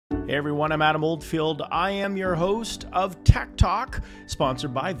Hey everyone, I'm Adam Oldfield. I am your host of TechTalk,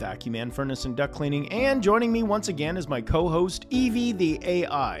 sponsored by Vacuum and Furnace and Duct Cleaning, and joining me once again is my co-host, Evie the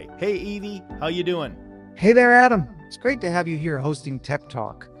AI. Hey Evie, how you doing? Hey there, Adam. It's great to have you here hosting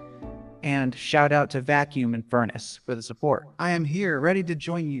TechTalk. And shout out to Vacuum and Furnace for the support. I am here ready to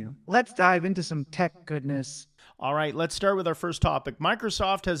join you. Let's dive into some tech goodness. All right, let's start with our first topic.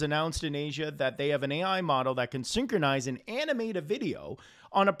 Microsoft has announced in Asia that they have an AI model that can synchronize and animate a video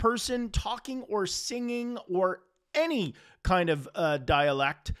on a person talking or singing or any kind of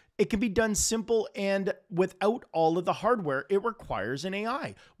dialect. It can be done simple and without all of the hardware it requires an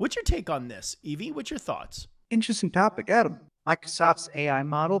AI. What's your take on this, Evie? What's your thoughts? Interesting topic, Adam. Microsoft's AI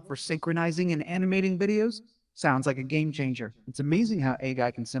model for synchronizing and animating videos sounds like a game changer. It's amazing how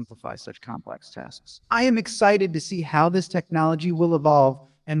AI can simplify such complex tasks. I am excited to see how this technology will evolve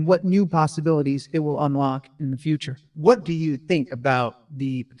and what new possibilities it will unlock in the future. What do you think about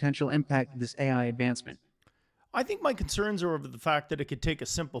the potential impact of this AI advancement? I think my concerns are over the fact that it could take a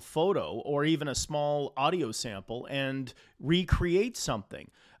simple photo or even a small audio sample and recreate something.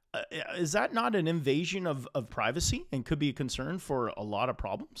 Is that not an invasion of privacy and could be a concern for a lot of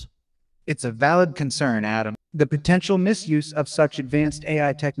problems? It's a valid concern, Adam. The potential misuse of such advanced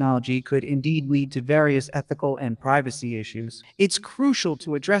AI technology could indeed lead to various ethical and privacy issues. It's crucial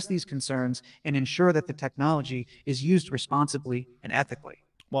to address these concerns and ensure that the technology is used responsibly and ethically.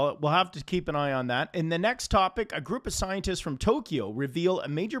 Well, we'll have to keep an eye on that. In the next topic, a group of scientists from Tokyo reveal a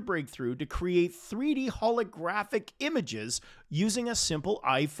major breakthrough to create 3D holographic images using a simple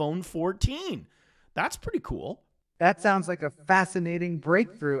iPhone 14. That's pretty cool. That sounds like a fascinating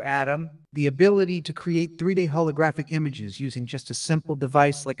breakthrough, Adam. The ability to create 3D holographic images using just a simple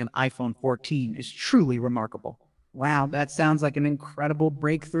device like an iPhone 14 is truly remarkable. Wow, that sounds like an incredible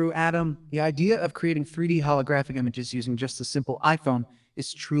breakthrough, Adam. The idea of creating 3D holographic images using just a simple iPhone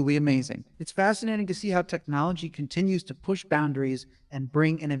is truly amazing. It's fascinating to see how technology continues to push boundaries and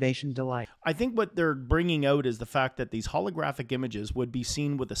bring innovation to life. I think what they're bringing out is the fact that these holographic images would be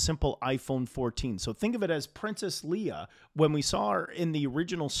seen with a simple iPhone 14. So think of it as Princess Leia when we saw her in the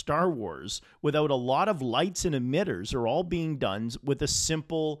original Star Wars without a lot of lights and emitters are all being done with a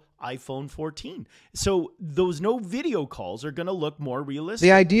simple iPhone 14. So those no video calls are going to look more realistic.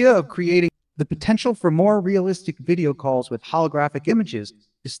 The idea of creating the potential for more realistic video calls with holographic images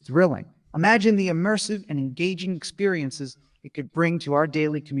is thrilling. Imagine the immersive and engaging experiences it could bring to our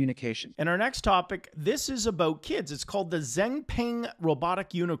daily communication. And our next topic, this is about kids. It's called the Zhenping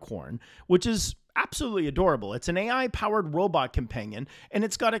robotic unicorn, which is absolutely adorable. It's an AI-powered robot companion, and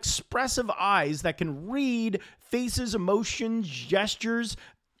it's got expressive eyes that can read faces, emotions, gestures,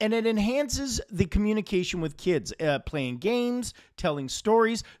 and it enhances the communication with kids, playing games, telling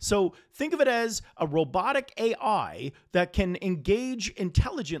stories. So think of it as a robotic AI that can engage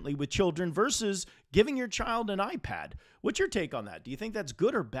intelligently with children versus giving your child an iPad. What's your take on that? Do you think that's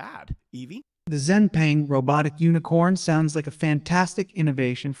good or bad, Evie? The Zhenping robotic unicorn sounds like a fantastic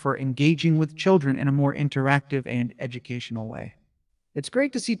innovation for engaging with children in a more interactive and educational way. It's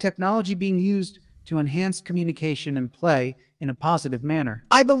great to see technology being used to enhance communication and play in a positive manner.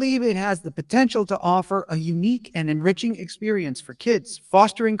 I believe it has the potential to offer a unique and enriching experience for kids,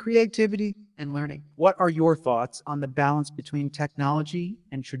 fostering creativity and learning. What are your thoughts on the balance between technology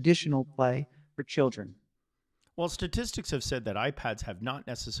and traditional play for children? Well, statistics have said that iPads have not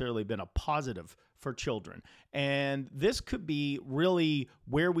necessarily been a positive for children. And this could be really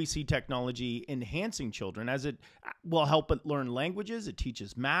where we see technology enhancing children, as it will help it learn languages, it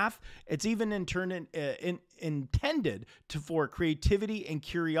teaches math. It's even in turn intended for creativity and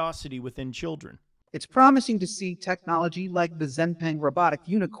curiosity within children. It's promising to see technology like the Zhenping robotic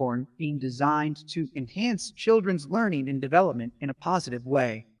unicorn being designed to enhance children's learning and development in a positive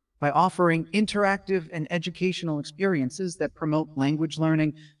way. By offering interactive and educational experiences that promote language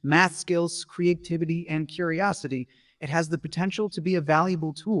learning, math skills, creativity, and curiosity, it has the potential to be a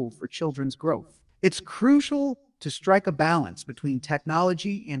valuable tool for children's growth. It's crucial to strike a balance between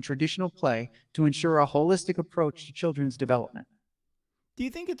technology and traditional play to ensure a holistic approach to children's development. Do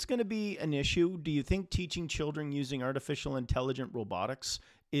you think it's going to be an issue? Do you think teaching children using artificial intelligent robotics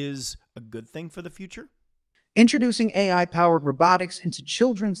is a good thing for the future? Introducing AI-powered robotics into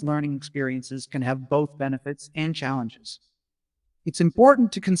children's learning experiences can have both benefits and challenges. It's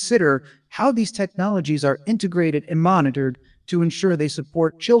important to consider how these technologies are integrated and monitored to ensure they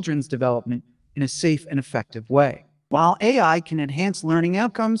support children's development in a safe and effective way. While AI can enhance learning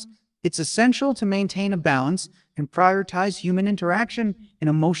outcomes, it's essential to maintain a balance and prioritize human interaction and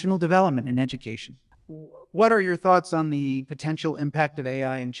emotional development in education. What are your thoughts on the potential impact of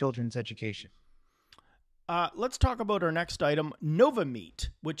AI in children's education? Let's talk about our next item, Nova Meat,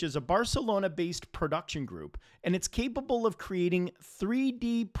 which is a Barcelona-based production group, and it's capable of creating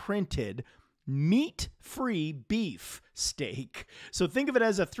 3D printed meat-free beef steak. So think of it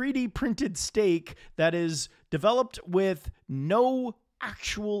as a 3D printed steak that is developed with no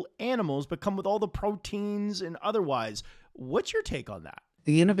actual animals, but come with all the proteins and otherwise. What's your take on that?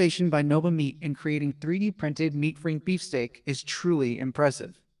 The innovation by Nova Meat in creating 3D printed meat-free beefsteak is truly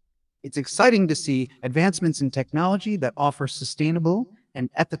impressive. It's exciting to see advancements in technology that offer sustainable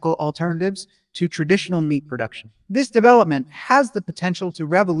and ethical alternatives to traditional meat production. This development has the potential to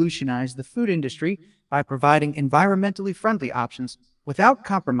revolutionize the food industry by providing environmentally friendly options without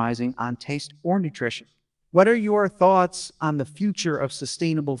compromising on taste or nutrition. What are your thoughts on the future of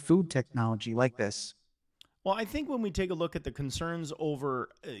sustainable food technology like this? Well, I think when we take a look at the concerns over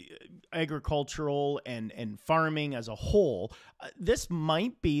agricultural and farming as a whole, this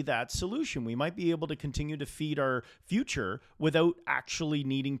might be that solution. We might be able to continue to feed our future without actually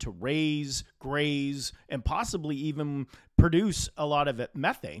needing to raise, graze, and possibly even produce a lot of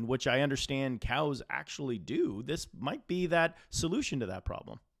methane, which I understand cows actually do. This might be that solution to that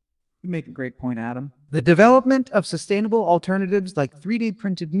problem. You make a great point, Adam. The development of sustainable alternatives like 3D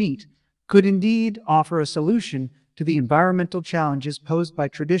printed meat could indeed offer a solution to the environmental challenges posed by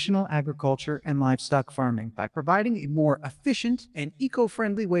traditional agriculture and livestock farming. By providing a more efficient and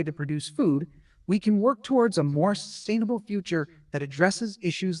eco-friendly way to produce food, we can work towards a more sustainable future that addresses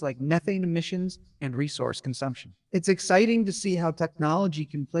issues like methane emissions and resource consumption. It's exciting to see how technology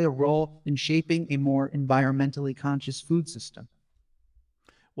can play a role in shaping a more environmentally conscious food system.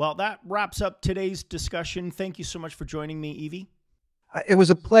 Well, that wraps up today's discussion. Thank you so much for joining me, Evie. It was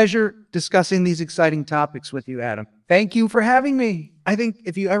a pleasure discussing these exciting topics with you, Adam. Thank you for having me. I think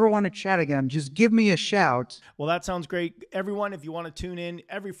if you ever want to chat again, just give me a shout. Well, that sounds great. Everyone, if you want to tune in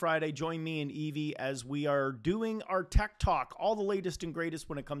every Friday, join me and Evie as we are doing our Tech Talk, all the latest and greatest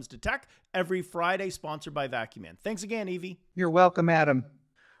when it comes to tech, every Friday, sponsored by Vacuuman. Thanks again, Evie. You're welcome, Adam.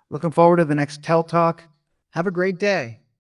 Looking forward to the next TechTalk. Have a great day.